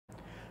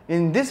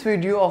In this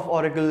video of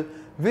Oracle,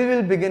 we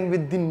will begin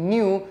with the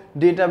new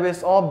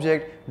database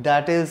object,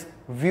 that is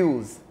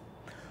views.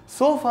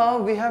 So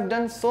far we have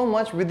done so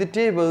much with the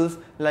tables,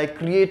 like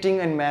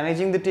creating and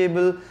managing the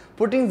table,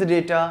 putting the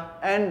data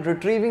and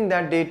retrieving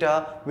that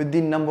data with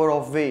the number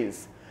of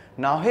ways.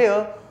 Now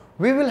here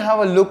we will have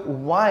a look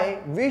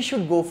why we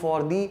should go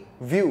for the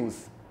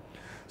views.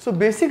 So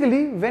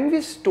basically, when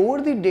we store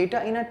the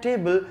data in a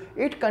table,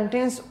 it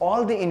contains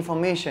all the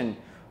information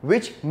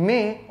which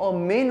may or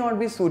may not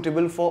be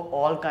suitable for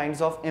all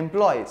kinds of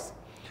employees.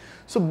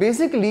 So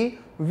basically,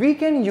 we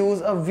can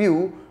use a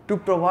view to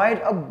provide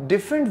a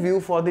different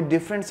view for the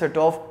different set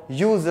of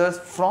users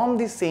from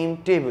the same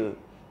table.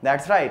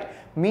 That's right,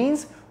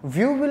 means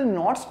view will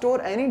not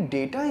store any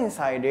data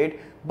inside it,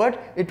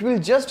 but it will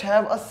just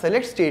have a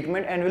select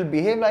statement and will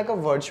behave like a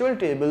virtual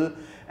table,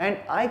 and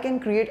I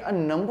can create a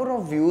number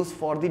of views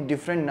for the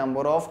different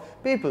number of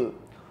people.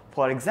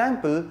 For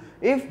example,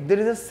 if there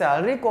is a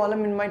salary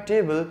column in my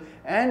table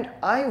and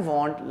I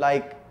want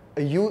like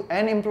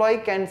an employee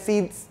can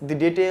see the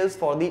details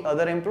for the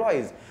other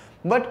employees,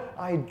 but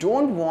I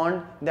don't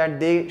want that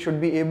they should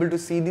be able to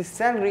see the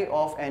salary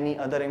of any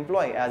other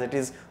employee as it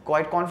is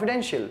quite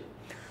confidential.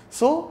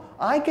 So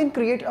I can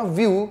create a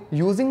view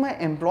using my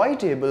employee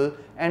table,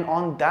 and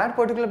on that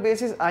particular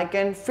basis I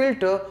can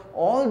filter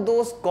all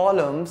those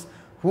columns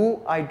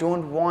who I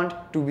don't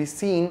want to be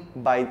seen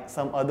by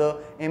some other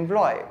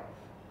employee.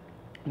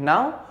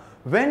 Now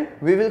when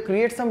we will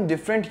create some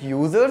different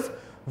users,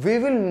 we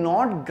will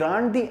not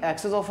grant the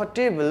access of a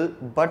table,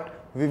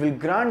 but we will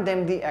grant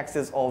them the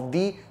access of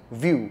the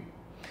view.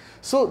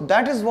 So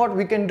that is what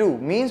we can do,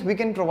 means we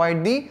can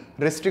provide the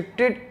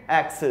restricted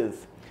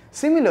access.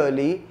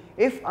 Similarly,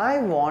 if I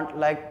want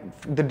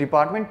like the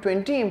department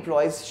 20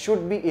 employees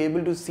should be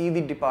able to see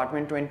the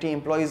department 20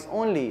 employees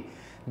only,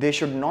 they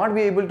should not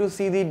be able to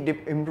see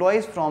the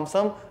employees from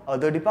some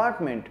other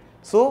department.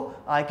 So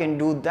I can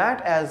do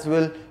that as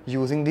well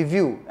using the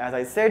view. As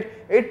I said,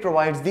 it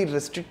provides the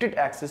restricted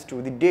access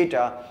to the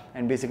data,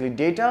 and basically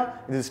data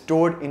is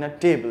stored in a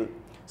table.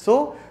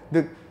 So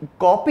the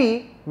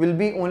copy will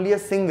be only a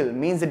single,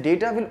 means the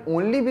data will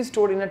only be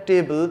stored in a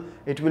table,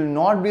 it will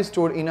not be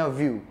stored in a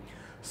view.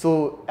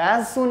 So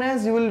as soon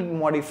as you will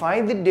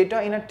modify the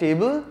data in a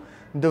table,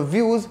 the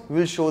views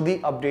will show the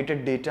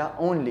updated data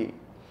only.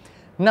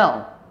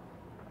 Now,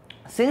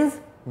 since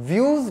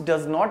views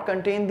does not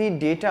contain the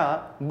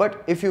data,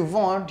 but if you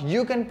want,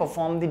 you can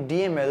perform the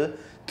DML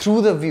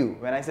through the view.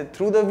 When I say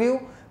through the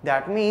view,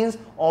 that means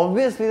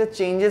obviously the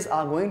changes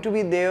are going to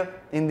be there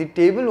in the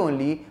table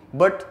only,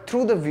 but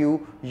through the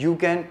view you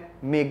can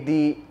make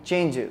the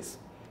changes.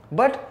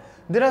 But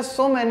there are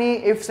so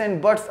many ifs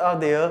and buts are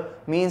there,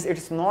 means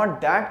it's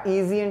not that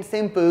easy and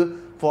simple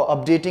for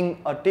updating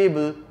a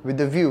table with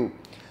the view.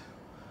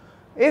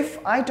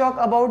 If I talk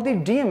about the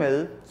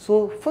DML,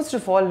 so first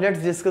of all let's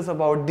discuss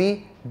about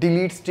the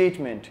delete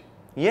statement.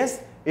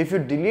 Yes, if you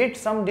delete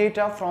some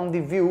data from the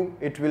view,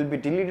 it will be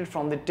deleted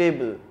from the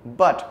table,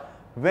 but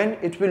when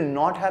it will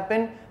not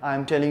happen, I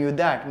am telling you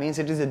that, means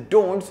it is a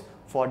don'ts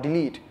for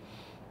delete.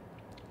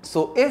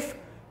 So if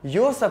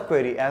your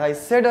subquery, as I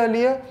said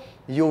earlier,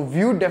 your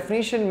view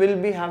definition will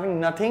be having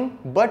nothing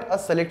but a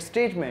select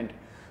statement.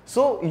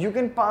 So you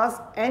can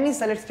pass any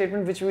select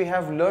statement which we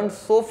have learned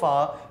so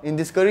far in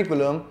this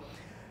curriculum.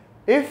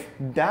 If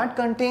that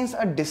contains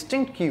a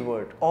distinct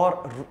keyword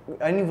or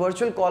any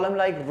virtual column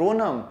like row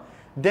num,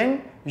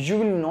 then you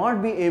will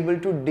not be able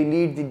to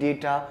delete the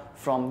data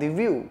from the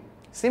view.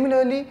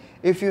 Similarly,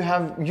 if you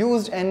have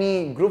used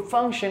any group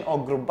function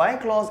or group by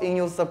clause in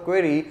your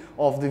subquery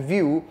of the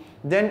view,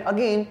 then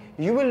again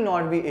you will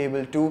not be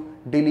able to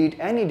delete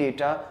any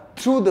data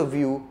through the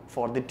view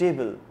for the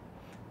table.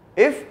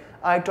 If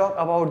I talk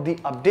about the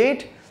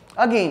update,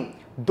 again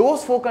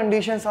those four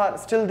conditions are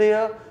still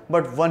there,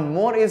 but one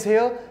more is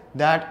here,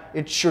 that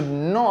it should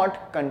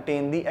not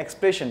contain the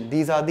expression.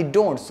 These are the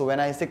don'ts. So when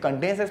I say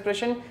contains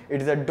expression,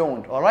 it is a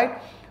don't. Alright,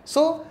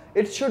 so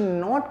it should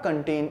not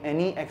contain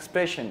any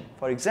expression.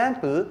 For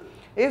example,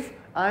 if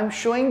I am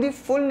showing the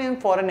full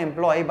name for an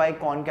employee by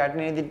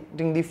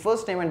concatenating the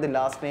first name and the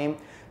last name,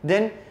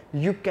 then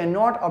you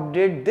cannot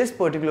update this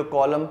particular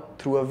column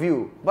through a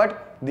view,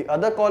 but the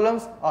other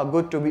columns are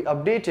good to be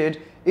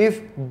updated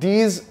if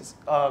these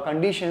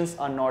conditions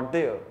are not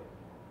there.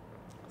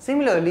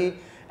 Similarly,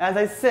 as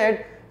I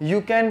said, you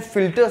can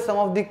filter some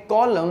of the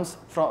columns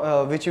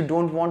from which you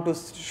don't want to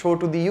show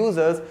to the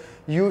users.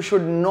 You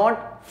should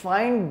not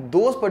find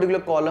those particular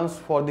columns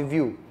for the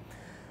view.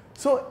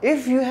 So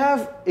if you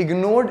have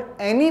ignored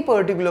any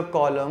particular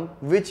column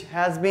which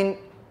has been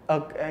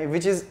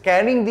which is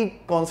carrying the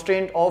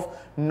constraint of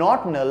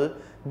not null,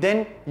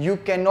 then you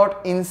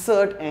cannot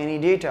insert any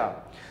data.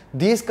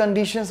 These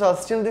conditions are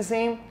still the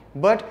same,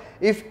 but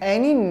if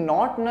any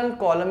not null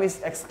column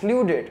is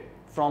excluded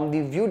from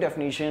the view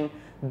definition,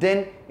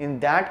 then in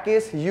that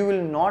case you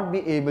will not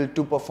be able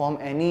to perform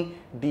any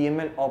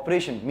DML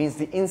operation, means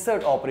the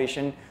insert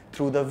operation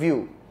through the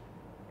view.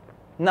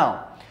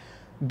 Now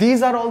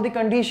These are all the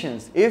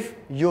conditions. If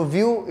your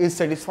view is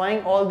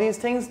satisfying all these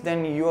things,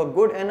 then you are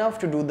good enough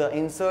to do the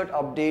insert,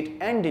 update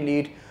and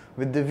delete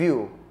with the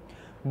view.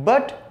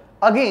 But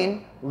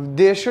again,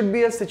 there should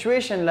be a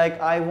situation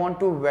like I want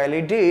to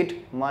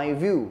validate my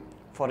view.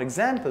 For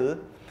example,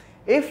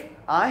 if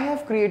I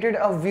have created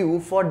a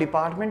view for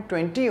department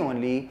 20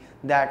 only,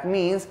 that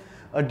means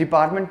a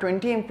department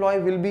 20 employee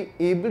will be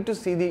able to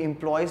see the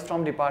employees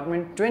from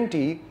department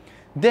 20,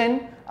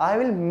 then I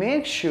will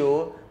make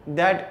sure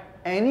that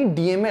any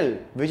DML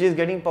which is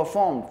getting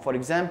performed, for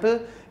example,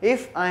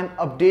 if I am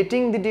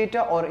updating the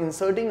data or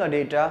inserting a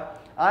data,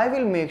 I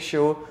will make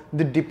sure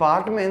the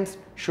departments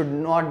should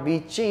not be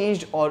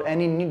changed or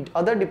any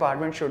other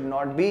department should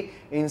not be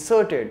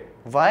inserted.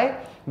 Why?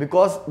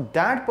 Because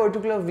that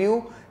particular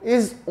view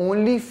is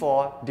only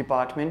for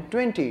department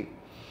 20.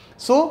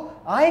 So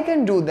I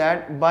can do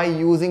that by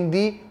using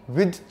the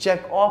with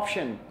check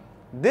option.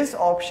 This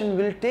option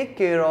will take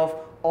care of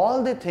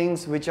all the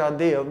things which are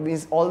there,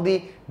 means all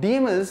the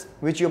DMLs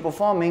which you're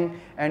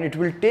performing, and it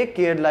will take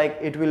care, like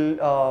it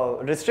will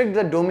restrict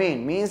the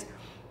domain, means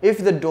if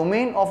the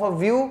domain of a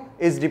view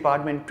is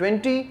department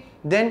 20,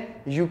 then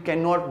you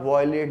cannot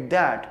violate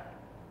that.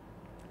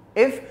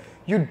 If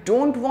you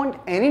don't want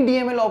any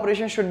DML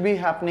operation should be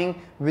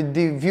happening with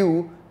the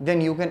view,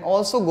 then you can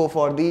also go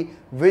for the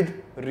with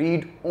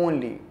read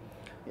only.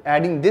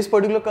 Adding this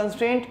particular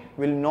constraint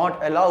will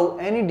not allow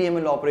any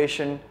DML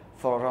operation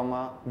from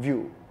a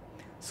view.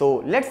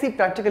 So let's see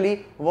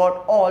practically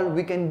what all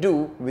we can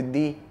do with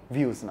the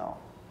views now.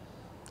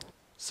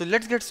 So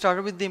let's get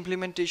started with the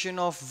implementation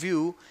of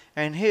view,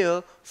 and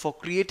here for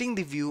creating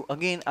the view,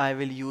 again I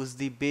will use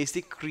the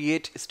basic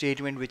create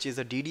statement, which is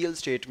a DDL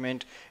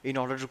statement, in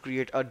order to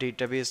create a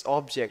database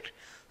object.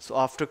 So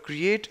after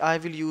create, I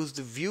will use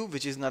the view,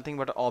 which is nothing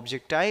but an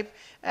object type.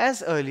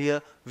 As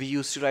earlier we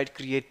used to write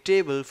create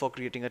table for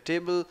creating a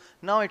table,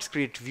 now it's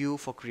create view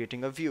for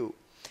creating a view.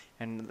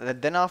 And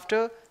then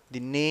after, the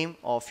name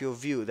of your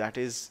view, that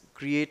is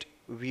create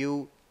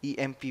view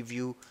emp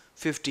view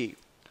 50.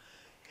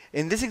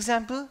 In this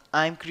example,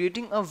 I am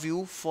creating a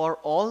view for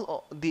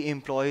all the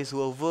employees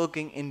who are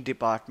working in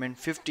department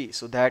 50,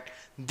 so that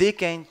they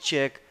can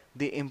check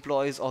the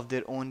employees of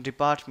their own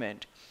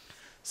department.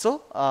 So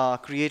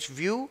create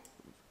view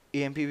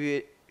emp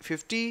view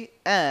 50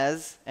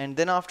 as, and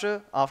then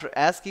after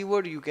as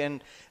keyword you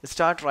can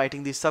start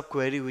writing the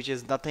subquery, which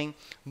is nothing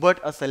but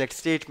a select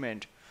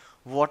statement.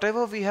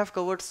 Whatever we have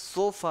covered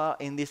so far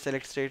in the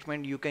select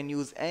statement, you can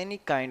use any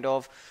kind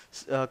of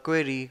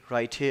query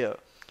right here.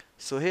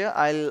 So here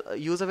I'll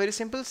use a very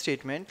simple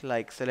statement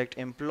like select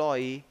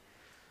employee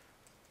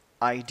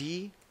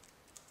ID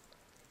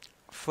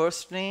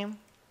first name.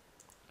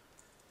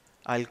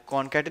 I'll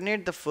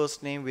concatenate the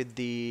first name with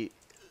the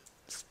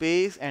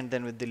space and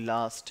then with the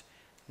last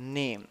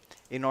name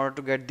in order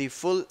to get the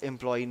full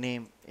employee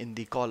name in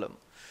the column.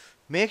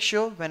 Make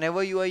sure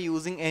whenever you are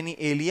using any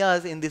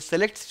alias in the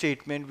select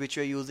statement which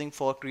you are using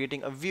for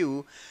creating a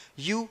view,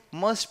 you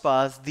must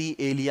pass the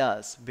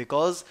alias,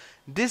 because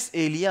this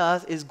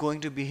alias is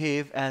going to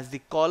behave as the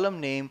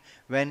column name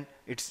when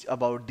it's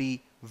about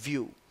the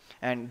view,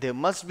 and there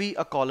must be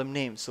a column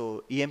name.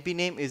 So emp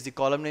name is the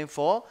column name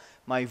for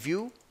my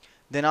view.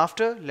 Then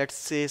after, let's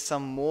say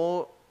some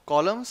more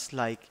columns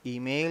like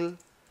email,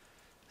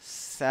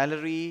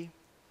 salary,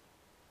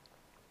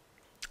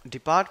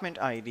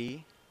 department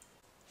ID,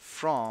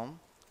 from,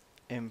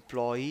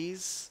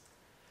 employees.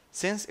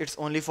 Since it's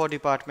only for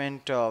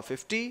department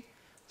 50,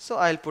 so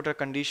I'll put a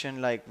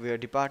condition like where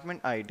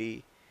department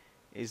ID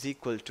is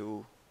equal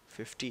to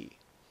 50.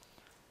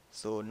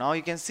 So now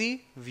you can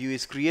see view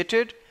is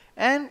created,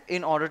 and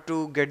in order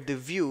to get the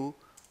view,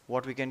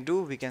 what we can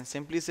do, we can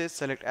simply say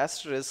select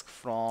asterisk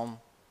from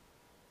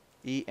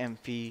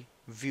emp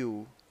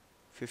view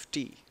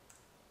 50.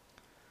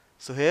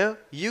 So here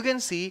you can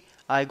see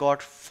I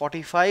got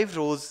 45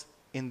 rows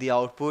in the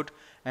output,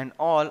 and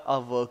all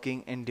are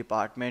working in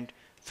department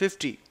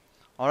 50.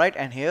 Alright,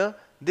 and here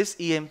this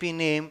emp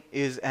name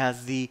is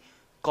as the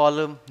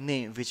column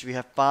name which we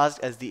have passed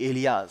as the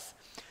alias.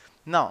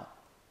 Now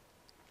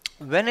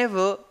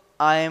whenever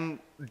I am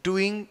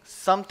doing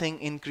something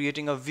in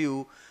creating a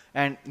view,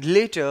 and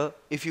later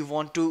if you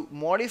want to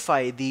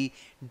modify the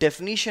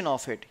definition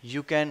of it,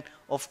 you can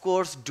of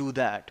course do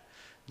that.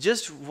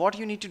 Just what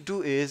you need to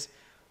do is,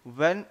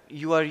 when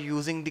you are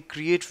using the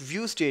create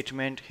view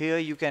statement, here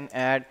you can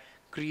add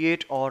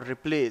create or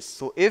replace.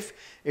 So if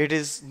it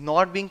is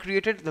not being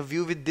created, the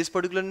view with this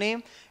particular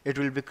name, it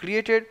will be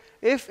created.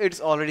 If it's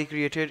already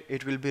created,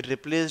 it will be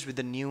replaced with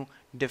a new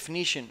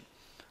definition.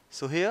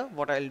 So here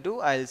what I'll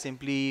do, I'll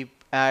simply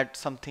add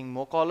something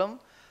more column,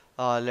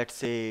 let's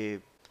say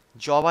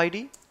job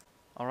ID,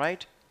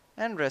 alright,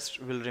 and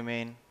rest will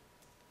remain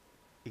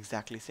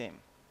exactly same.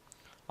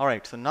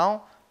 Alright, so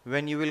now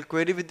when you will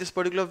query with this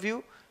particular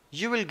view,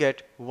 you will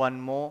get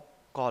one more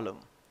column.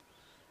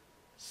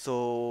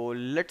 So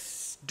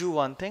let's do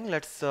one thing,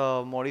 let's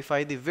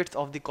modify the width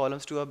of the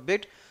columns to a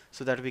bit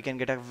so that we can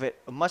get a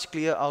much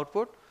clearer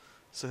output.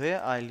 So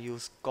here I'll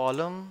use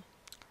column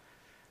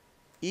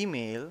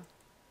email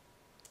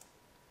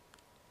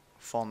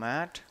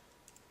format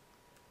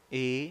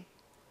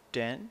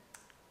A10,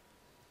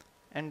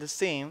 and the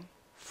same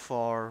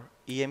for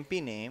EMP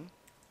name.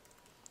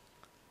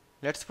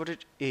 Let's put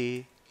it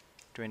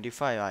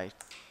A25. I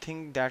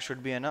think that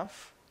should be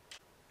enough.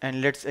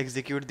 And let's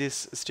execute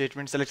this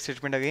statement, select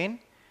statement again.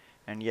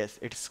 And yes,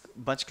 it's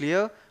much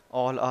clear.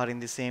 All are in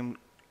the same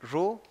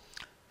row.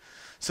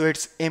 So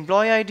it's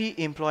employee ID,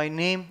 employee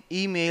name,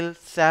 email,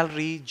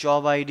 salary,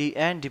 job ID,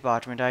 and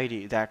department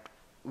ID that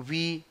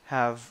we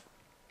have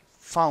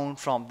found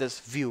from this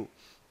view.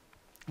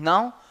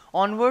 Now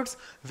onwards,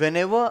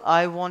 whenever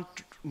I want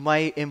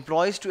my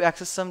employees to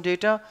access some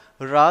data,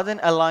 rather than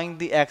allowing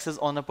the access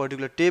on a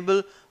particular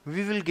table,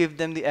 we will give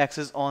them the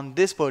access on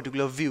this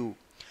particular view.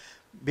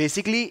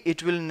 Basically,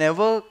 it will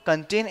never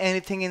contain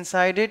anything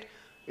inside it.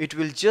 It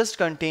will just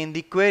contain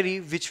the query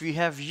which we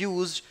have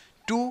used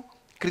to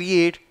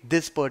create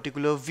this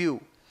particular view.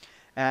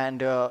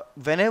 And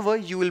whenever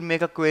you will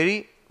make a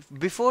query,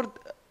 before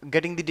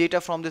getting the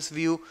data from this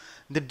view,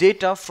 the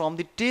data from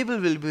the table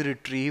will be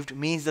retrieved,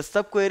 means the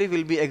subquery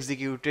will be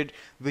executed,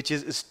 which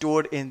is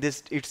stored in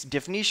this its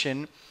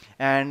definition,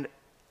 and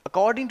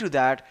according to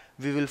that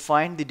we will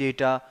find the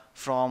data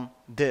from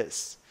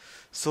this.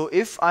 So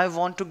if I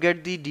want to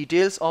get the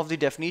details of the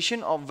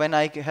definition of when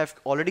I have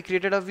already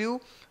created a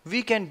view,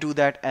 we can do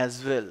that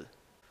as well.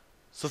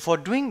 So for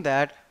doing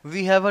that,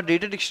 we have a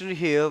data dictionary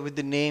here with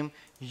the name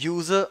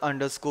user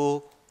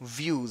underscore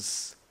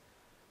views.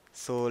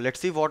 So let's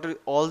see what are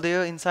all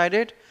there inside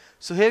it.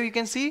 So here you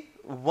can see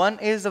one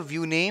is the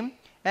view name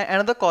and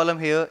another column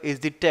here is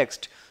the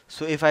text.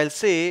 So if I'll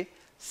say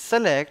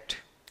select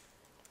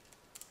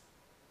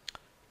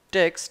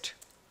text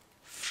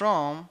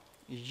from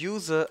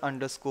user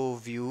underscore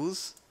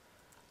views,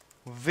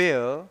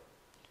 where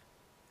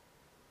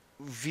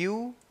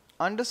view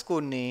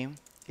underscore name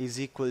is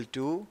equal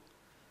to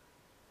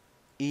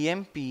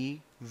emp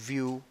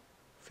view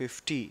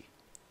 50.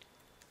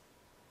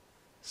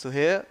 So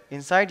here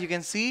inside you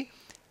can see,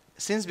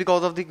 since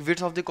because of the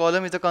width of the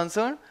column is a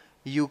concern,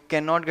 you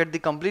cannot get the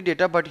complete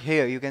data, but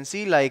here you can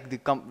see like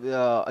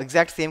the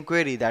exact same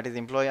query, that is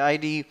employee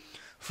ID,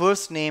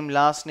 first name,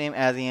 last name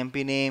as emp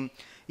name,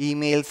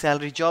 email,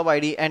 salary, job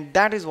ID, and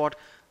that is what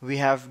we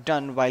have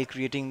done while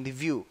creating the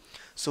view.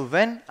 So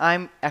when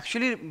I'm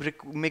actually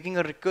making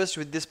a request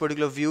with this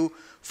particular view,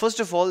 first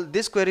of all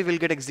this query will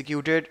get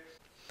executed,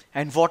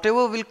 and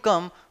whatever will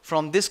come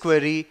from this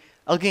query,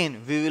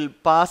 again we will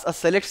pass a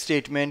select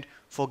statement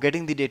for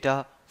getting the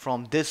data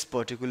from this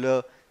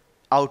particular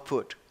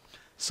output.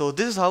 So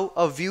this is how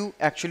a view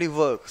actually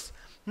works.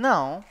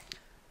 Now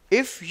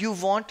if you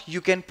want, you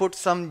can put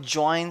some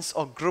joins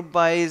or group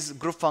bys,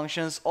 group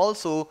functions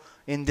also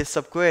in this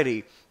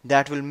subquery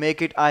that will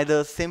make it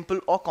either simple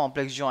or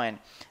complex join.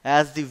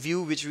 As the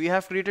view which we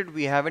have created,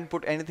 we haven't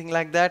put anything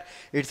like that.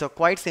 It's a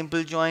quite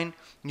simple join.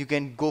 You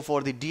can go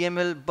for the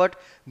DML, but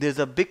there's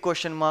a big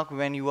question mark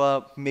when you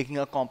are making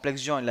a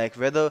complex join, like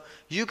whether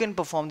you can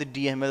perform the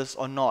DMLs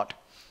or not.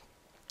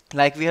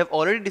 Like we have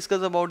already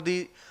discussed about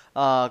the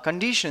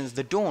conditions,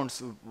 the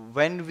don'ts,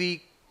 when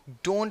we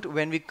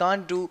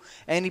can't do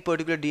any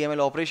particular DML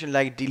operation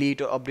like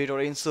delete or update or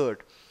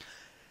insert.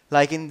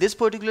 Like in this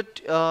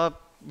particular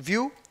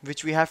view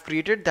which we have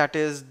created, that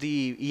is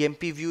the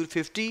emp view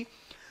 50,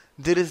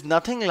 there is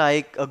nothing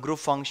like a group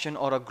function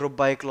or a group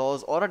by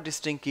clause or a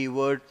distinct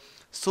keyword,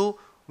 so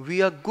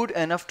we are good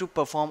enough to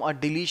perform a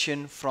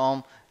deletion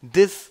from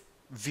this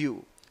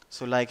view.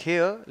 So like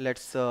here,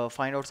 let's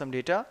find out some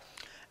data,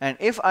 and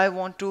if I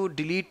want to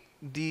delete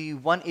the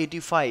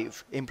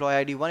 185 employee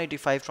ID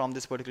 185 from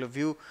this particular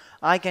view,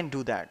 I can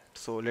do that.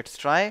 So let's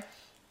try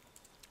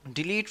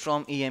delete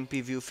from emp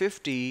view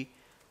 50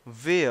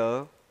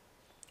 where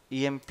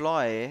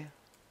employee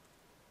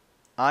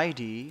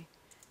ID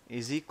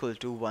is equal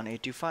to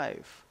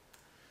 185.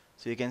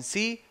 So you can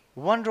see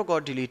one row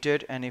got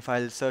deleted, and if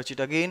I'll search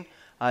it again,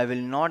 I will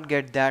not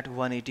get that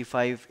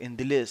 185 in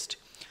the list.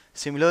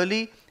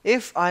 Similarly,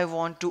 if I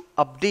want to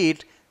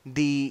update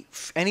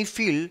any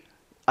field,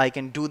 I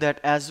can do that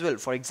as well.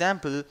 For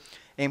example,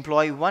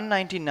 employee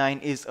 199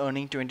 is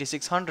earning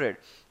 2600.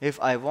 If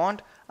I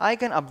want, I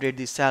can update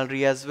the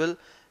salary as well,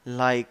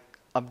 like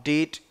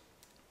update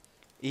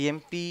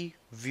emp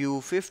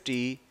view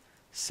 50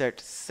 set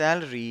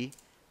salary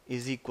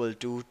is equal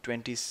to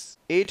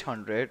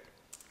 2800,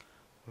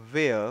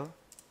 where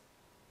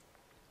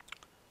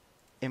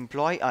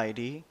employee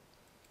ID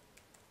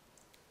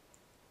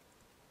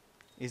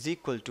is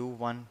equal to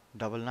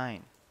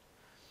 199.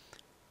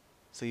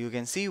 So you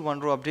can see one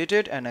row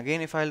updated, and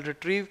again if I'll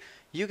retrieve,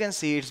 you can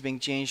see it's being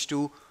changed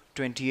to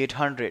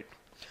 2800.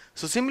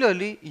 So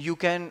similarly, you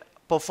can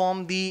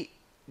perform the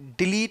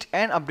delete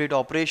and update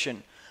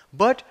operation,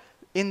 but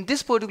in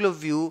this particular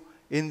view,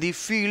 in the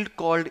field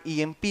called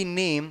emp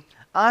name,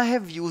 I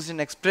have used an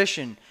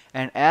expression,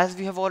 and as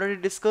we have already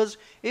discussed,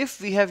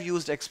 if we have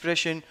used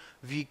expression,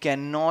 we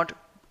cannot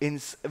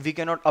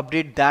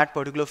update that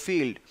particular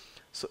field.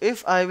 So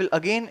if I will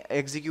again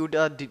execute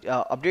a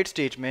update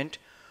statement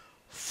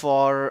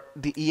for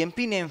the emp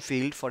name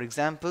field, for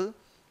example,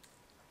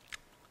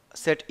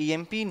 set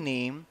emp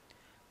name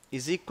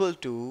is equal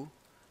to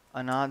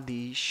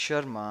Anadi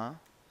Sharma,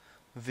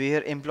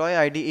 where employee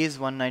ID is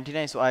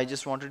 199. So I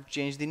just wanted to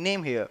change the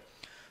name here.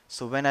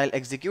 So when I'll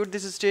execute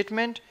this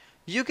statement,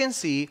 you can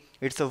see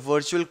it's a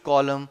virtual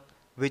column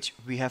which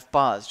we have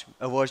passed.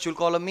 A virtual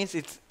column means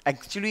it's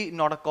actually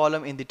not a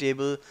column in the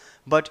table,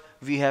 but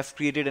we have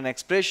created an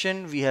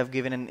expression, we have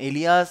given an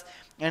alias,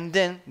 and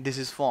then this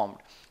is formed.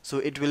 So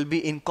it will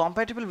be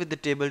incompatible with the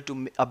table to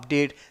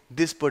update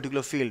this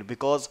particular field,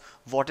 because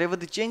whatever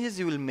the changes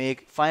you will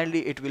make,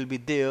 finally it will be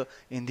there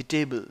in the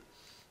table.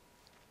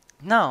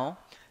 Now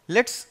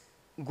let's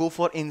go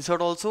for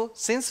insert also.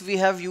 Since we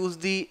have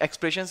used the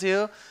expressions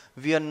here,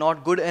 we are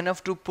not good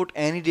enough to put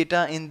any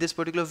data in this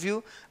particular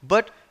view.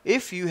 But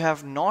if you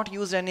have not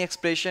used any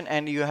expression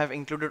and you have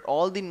included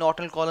all the not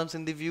null columns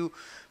in the view,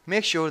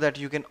 make sure that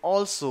you can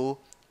also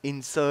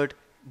insert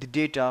the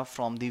data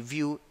from the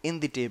view in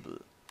the table.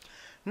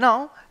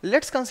 Now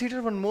let's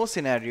consider one more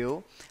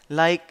scenario,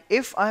 like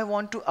if I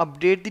want to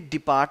update the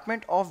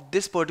department of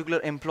this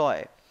particular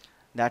employee.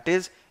 That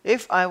is,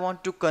 if I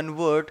want to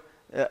convert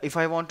if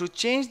I want to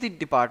change the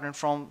department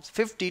from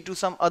 50 to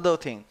some other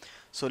thing.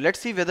 So let's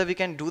see whether we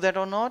can do that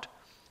or not.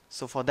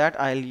 So for that,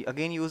 I'll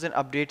again use an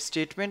update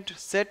statement,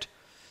 set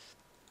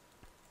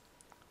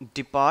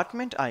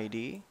department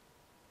ID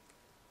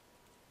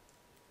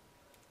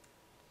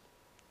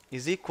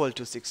is equal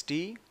to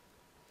 60,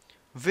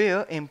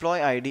 where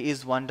employee ID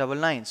is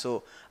 199.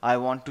 So I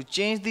want to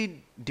change the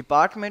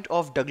department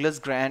of Douglas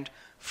Grant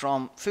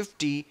from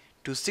 50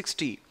 to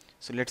 60.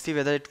 So let's see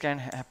whether it can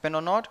happen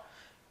or not.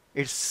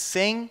 It's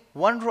saying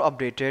one row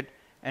updated,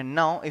 and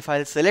now if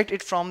I'll select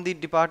it from the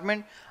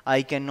department,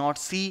 I cannot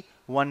see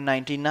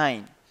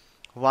 199.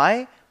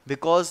 Why?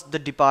 Because the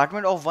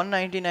department of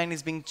 199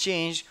 is being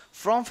changed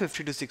from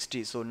 50 to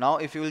 60. So now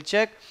if you will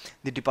check,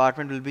 the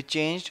department will be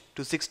changed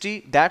to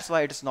 60. That's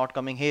why it is not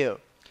coming here.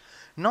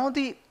 Now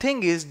the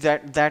thing is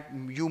that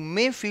you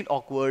may feel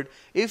awkward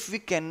if we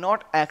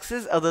cannot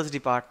access others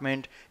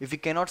department, if we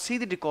cannot see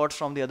the records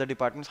from the other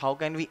departments. How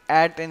can we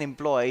add an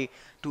employee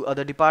to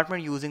other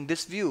department using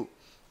this view?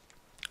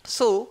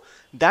 So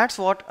that's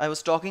what I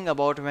was talking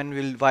about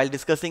while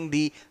discussing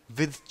the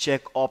with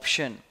check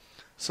option.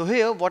 So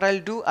here what I'll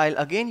do, I'll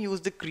again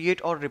use the create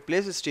or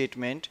replace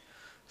statement.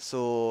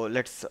 So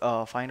let's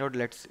find out,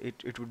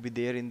 it would be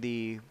there in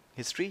the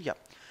history. Yeah,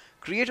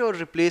 create or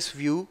replace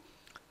view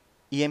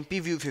EMP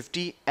view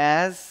 50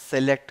 as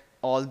select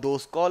all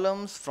those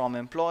columns from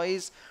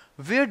employees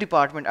where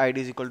department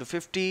ID is equal to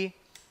 50,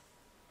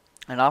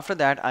 and after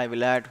that I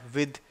will add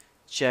with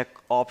check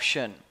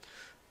option.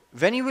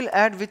 When you will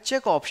add with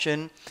check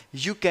option,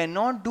 you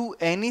cannot do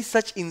any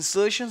such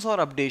insertions or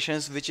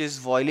updations which is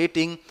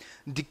violating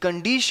the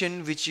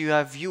condition which you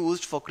have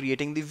used for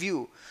creating the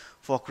view.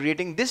 For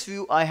creating this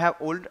view, I had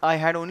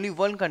only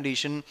one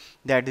condition,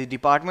 that the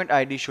department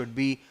ID should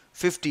be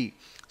 50.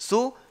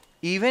 So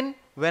even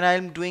when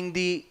I'm doing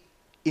the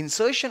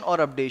insertion or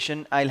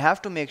updation, I'll have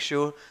to make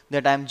sure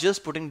that I'm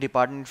just putting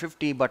department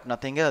 50 but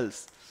nothing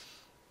else.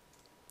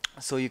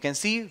 So you can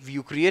see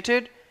view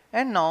created,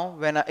 and now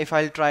if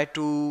I'll try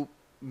to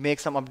make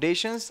some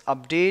updations,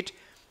 update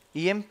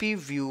EMP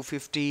view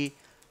 50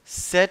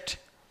 set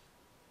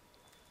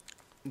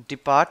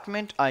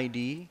department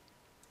ID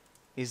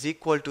is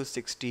equal to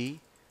 60,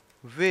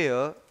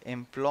 where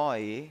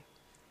employee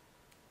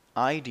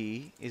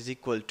ID is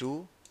equal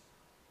to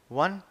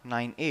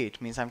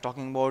 198, means I'm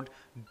talking about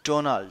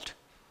Donald.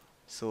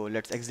 So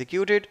let's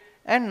execute it,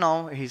 and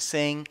now he's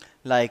saying,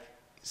 like,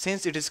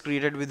 since it is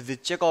created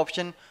with check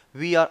option,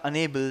 we are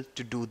unable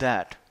to do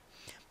that.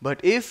 But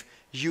if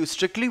you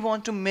strictly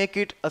want to make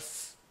it a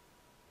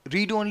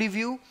read-only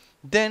view,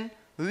 then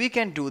we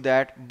can do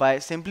that by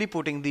simply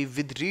putting the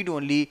with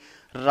read-only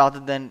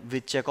rather than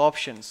with check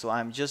option. So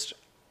I'm just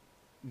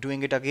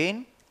doing it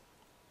again,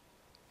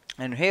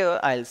 and here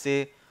I'll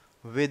say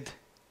with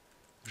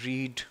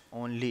read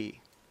only,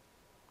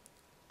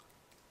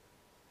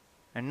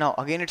 and now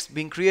again it's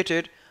being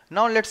created.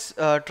 Now let's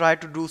try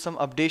to do some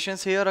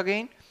updations here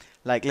again,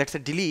 like let's say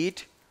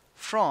delete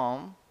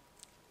from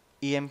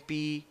EMP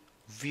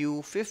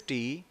view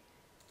 50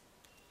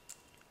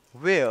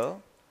 where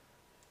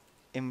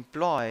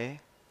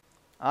employee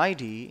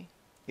ID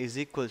is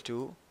equal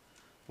to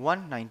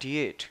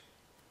 198.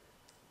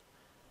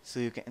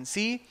 So you can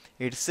see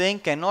it's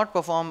saying cannot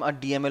perform a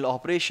DML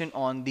operation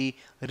on the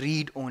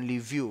read-only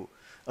view.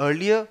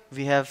 Earlier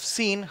we have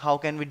seen how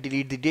can we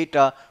delete the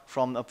data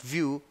from a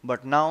view,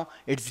 but now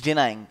it's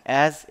denying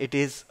as it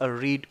is a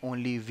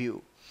read-only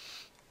view.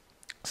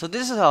 So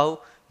this is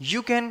how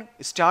you can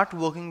start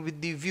working with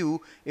the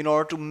view in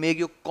order to make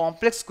your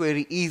complex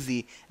query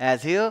easy.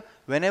 As here,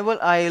 whenever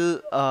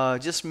I'll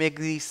just make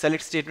the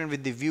select statement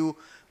with the view,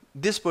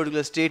 this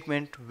particular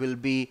statement will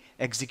be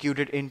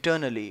executed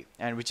internally,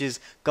 and which is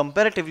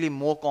comparatively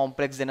more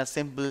complex than a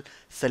simple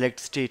select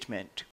statement.